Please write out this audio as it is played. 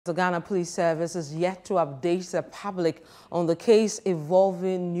The Ghana Police Service is yet to update the public on the case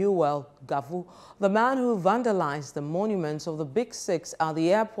involving Newell Gavu, the man who vandalized the monuments of the Big Six at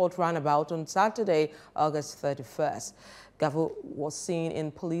the airport roundabout on Saturday, August 31st. Gavu was seen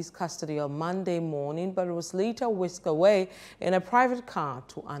in police custody on Monday morning, but was later whisked away in a private car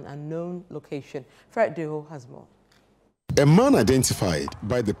to an unknown location. Fred Deho has more. A man identified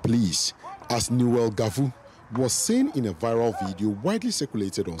by the police as Newell Gavu was seen in a viral video widely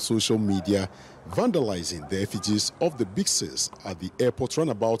circulated on social media vandalizing the effigies of the Big Six at the airport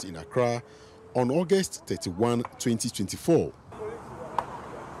runabout in Accra on August 31, 2024.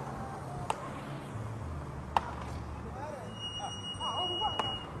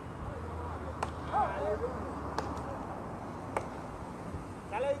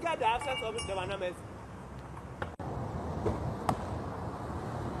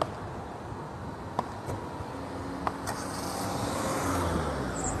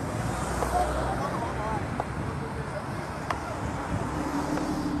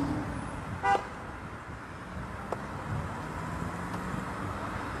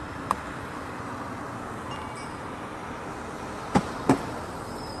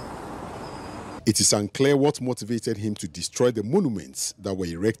 It is unclear what motivated him to destroy the monuments that were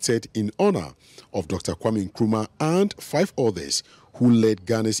erected in honor of Dr. Kwame Nkrumah and 5 others who led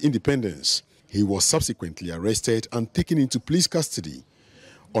Ghana's independence. He was subsequently arrested and taken into police custody.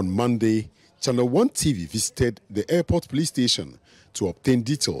 On Monday, ChannelOne TV visited the airport police station to obtain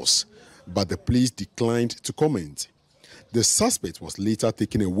details, but the police declined to comment. The suspect was later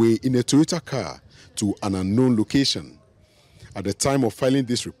taken away in a Toyota car to an unknown location. At the time of filing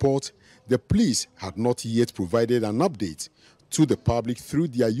this report, the police had not yet provided an update to the public through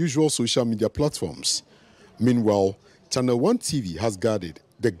their usual social media platforms. Meanwhile, ChannelOne TV has guarded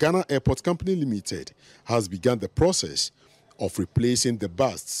the Ghana Airport Company Limited has begun the process of replacing the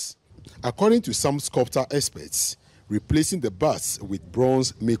busts. According to some sculptor experts, replacing the busts with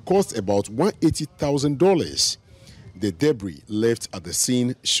bronze may cost about $180,000. The debris left at the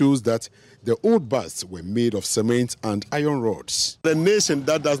scene shows that the old busts were made of cement and iron rods. The nation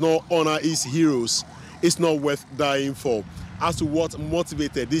that does not honor its heroes is not worth dying for. As to what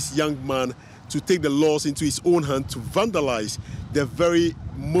motivated this young man to take the laws into his own hand to vandalize the very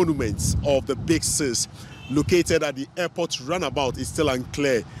monuments of the Big Six located at the airport runabout is still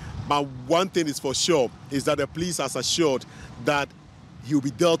unclear. But one thing is for sure is that the police has assured that he will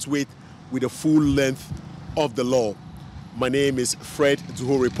be dealt with the full length of the law. My name is Fred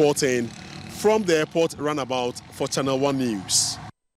Deho reporting from the airport runabout for ChannelOne News.